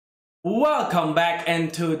Welcome back,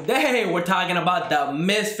 and today we're talking about the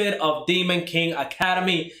Misfit of Demon King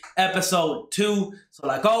Academy episode 2. So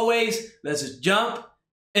like always, let's just jump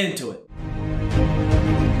into it.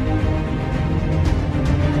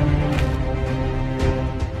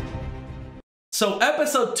 So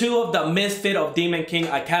episode 2 of the Misfit of Demon King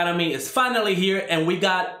Academy is finally here, and we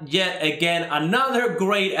got yet again another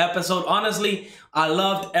great episode. Honestly, I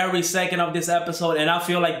loved every second of this episode, and I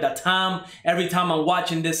feel like the time, every time I'm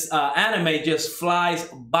watching this anime just flies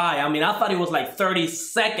by. I mean, I thought it was like 30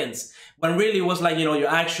 seconds, when really it was like, you know, your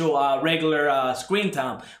actual regular screen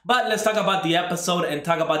time. But let's talk about the episode and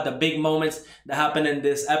talk about the big moments that happened in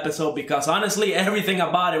this episode, because honestly, everything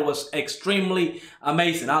about it was extremely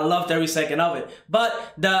amazing. I loved every second of it.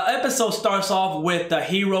 But the episode starts off with the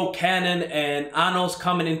hero Canon and Anos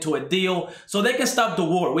coming into a deal so they can stop the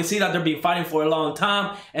war. We see that they've been fighting for a long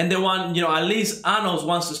time, and they want, you know, at least Anos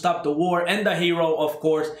wants to stop the war, and the hero, of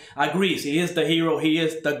course, agrees. He is the hero, he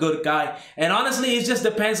is the good guy. And honestly, it just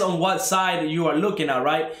depends on what side you are looking at,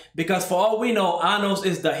 right? Because for all we know, Anos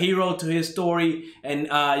is the hero to his story, and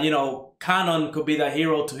you know, Canon could be the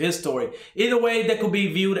hero to his story. Either way, they could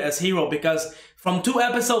be viewed as hero, because from 2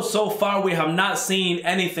 episodes so far, we have not seen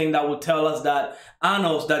anything that would tell us that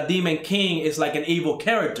Anos, the Demon King, is like an evil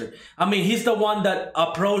character. I mean, he's the one that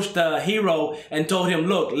approached the hero and told him,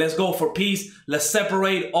 look, let's go for peace. Let's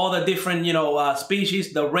separate all the different, you know,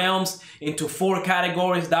 species, the realms, into 4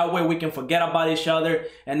 categories. That way we can forget about each other.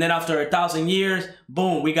 And then after 1,000 years,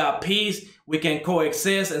 boom, we got peace. We can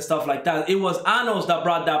coexist and stuff like that. It was Anos that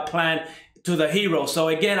brought that plan to the hero. So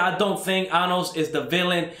again, I don't think Anos is the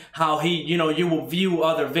villain, how he, you know, you will view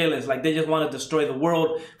other villains, like they just want to destroy the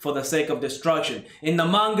world for the sake of destruction. In the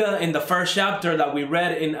manga, in the first chapter that we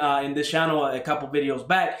read in this channel a couple videos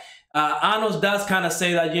back, Anos does kind of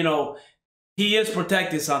say that, you know, he is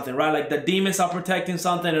protecting something, right? Like the demons are protecting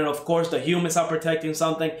something, and of course the humans are protecting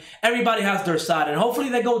something. Everybody has their side, and hopefully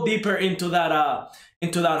they go deeper into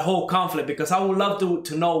that whole conflict, because I would love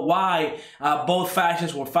to know why both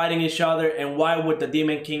factions were fighting each other, and why would the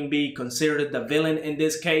Demon King be considered the villain in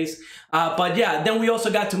this case. But yeah, then we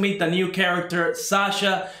also got to meet the new character,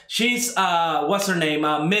 Sasha. She's, what's her name?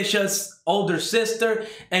 Misha's older sister,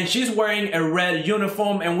 and she's wearing a red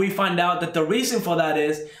uniform, and we find out that the reason for that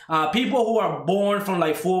is people who are born from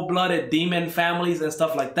like full-blooded demon families and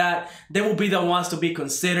stuff like that, they will be the ones to be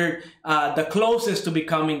considered the closest to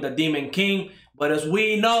becoming the Demon King. But as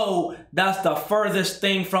we know, that's the furthest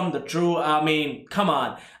thing from the truth. I mean, come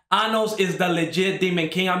on. Anos is the legit Demon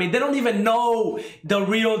King. I mean, they don't even know the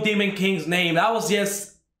real Demon King's name. That was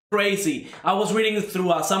just crazy. I was reading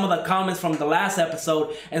through some of the comments from the last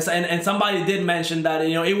episode, and somebody did mention that,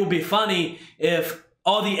 you know, it would be funny if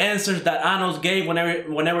all the answers that Anos gave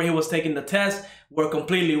whenever he was taking the test were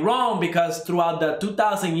completely wrong, because throughout the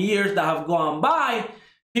 2,000 years that have gone by,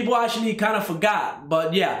 people actually kind of forgot.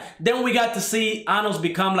 But yeah, then we got to see Anos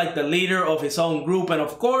become like the leader of his own group, and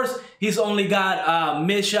of course he's only got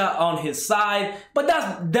Misha on his side, but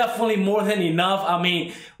that's definitely more than enough. I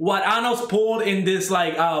mean, what Anos pulled in this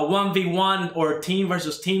like 1v1 or team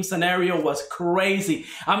versus team scenario was crazy.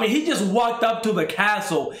 I mean, he just walked up to the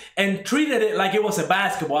castle and treated it like it was a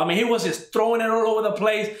basketball. I mean, he was just throwing it all over the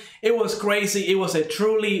place. It was crazy. It was a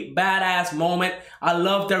truly badass moment. I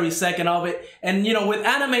loved every second of it. And you know, with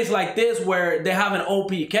animes like this where they have an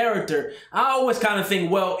OP character, I always kind of think,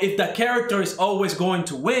 well, if the character is always going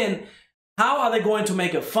to win, how are they going to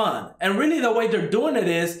make it fun? And really the way they're doing it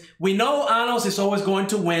is, we know Anos is always going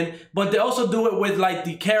to win, but they also do it with like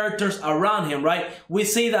the characters around him, right? We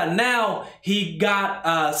see that now he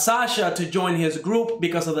got Sasha to join his group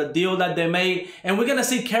because of the deal that they made. And we're going to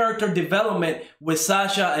see character development with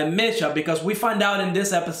Sasha and Misha, because we find out in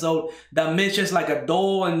this episode that Misha is like a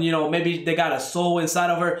doll, and you know, maybe they got a soul inside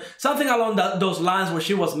of her. Something along those lines, where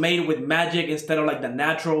she was made with magic instead of like the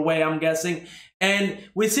natural way, I'm guessing. And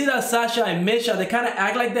we see that Sasha and Misha, they kind of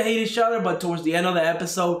act like they hate each other, but towards the end of the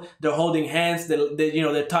episode, they're holding hands, you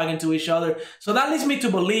know, they're talking to each other. So that leads me to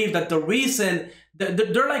believe that the reason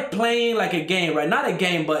they're like playing like a game, right? Not a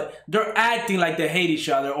game, but they're acting like they hate each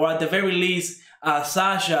other, or at the very least,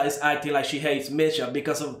 Sasha is acting like she hates Misha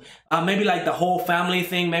because of maybe like the whole family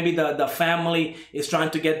thing. Maybe the family is trying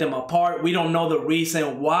to get them apart. We don't know the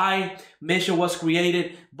reason why Misha was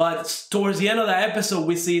created, but towards the end of the episode,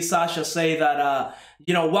 we see Sasha say that,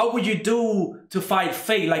 you know, what would you do to fight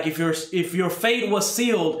fate? Like if your fate was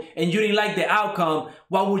sealed and you didn't like the outcome,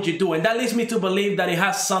 what would you do? And that leads me to believe that it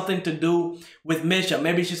has something to do with Misha.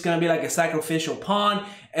 Maybe she's gonna be like a sacrificial pawn,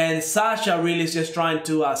 and Sasha really is just trying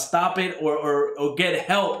to stop it or get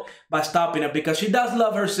help by stopping it, because she does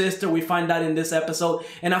love her sister. We find that in this episode,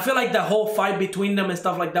 and I feel like the whole fight between them and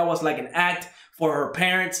stuff like that was like an act for her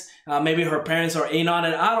parents. Maybe her parents are in on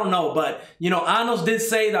it. I don't know. But, you know, Anos did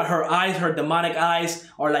say that her eyes, her demonic eyes,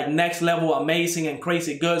 are like next level amazing and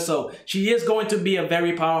crazy good. So she is going to be a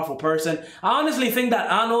very powerful person. I honestly think that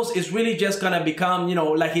Anos is really just going to become, you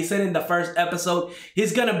know, like he said in the first episode,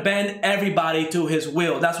 he's going to bend everybody to his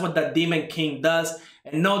will. That's what the Demon King does.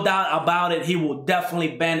 And no doubt about it, he will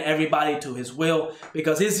definitely bend everybody to his will,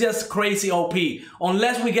 because he's just crazy OP.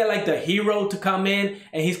 Unless we get like the hero to come in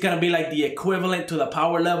and he's gonna be like the equivalent to the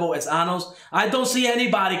power level as Anos, I don't see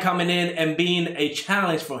anybody coming in and being a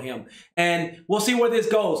challenge for him. And we'll see where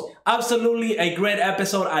this goes. Absolutely a great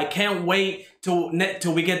episode. I can't wait till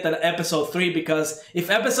we get to episode 3, because if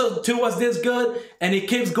episode 2 was this good and it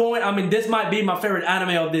keeps going, I mean, this might be my favorite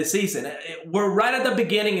anime of this season. We're right at the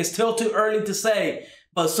beginning. It's still too early to say,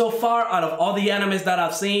 but so far, out of all the animes that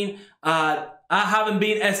I've seen, I haven't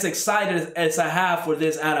been as excited as I have for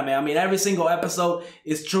this anime. I mean, every single episode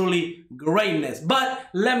is truly greatness. But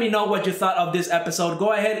let me know what you thought of this episode.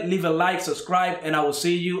 Go ahead, leave a like, subscribe, and I will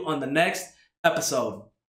see you on the next episode.